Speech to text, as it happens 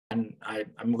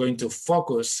I'm going to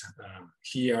focus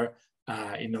here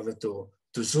in order to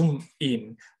zoom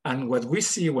in. And what we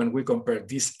see when we compare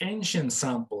these ancient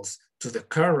samples to the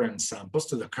current samples,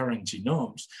 to the current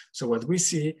genomes, so what we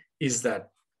see is that,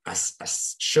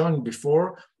 as shown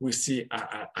before, we see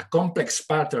a complex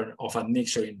pattern of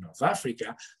admixture in North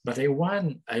Africa, but I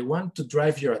want to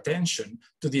drive your attention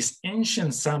to these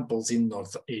ancient samples in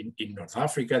North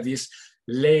Africa, these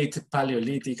late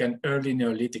Paleolithic and early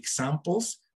Neolithic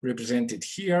samples represented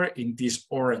here in this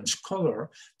orange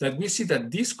color, that we see that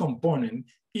this component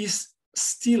is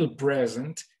still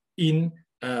present in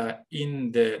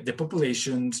the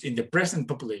populations, in the present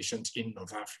populations in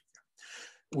North Africa.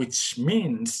 Which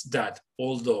means that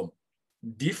although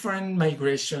different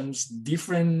migrations,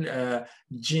 different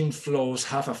gene flows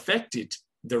have affected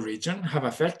the region, have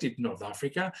affected North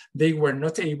Africa, they were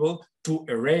not able to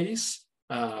erase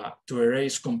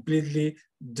completely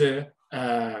the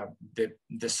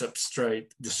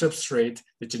substrate,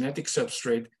 the genetic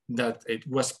substrate that it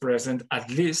was present at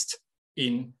least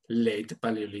in late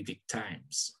Paleolithic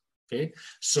times. Okay,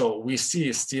 so we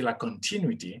see still a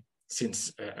continuity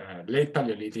since late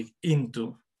Paleolithic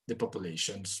into the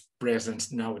populations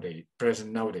present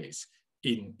nowadays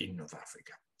in North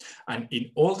Africa. And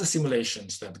in all the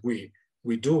simulations that we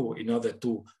do in order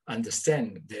to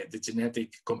understand the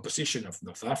genetic composition of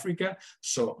North Africa,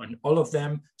 so on all of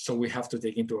them, so we have to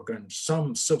take into account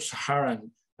some sub-Saharan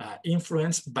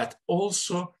influence, but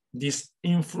also this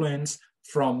influence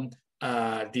from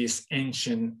these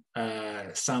ancient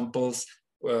samples,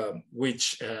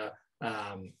 which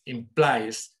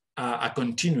implies a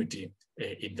continuity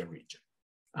in the region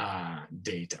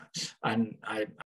data. And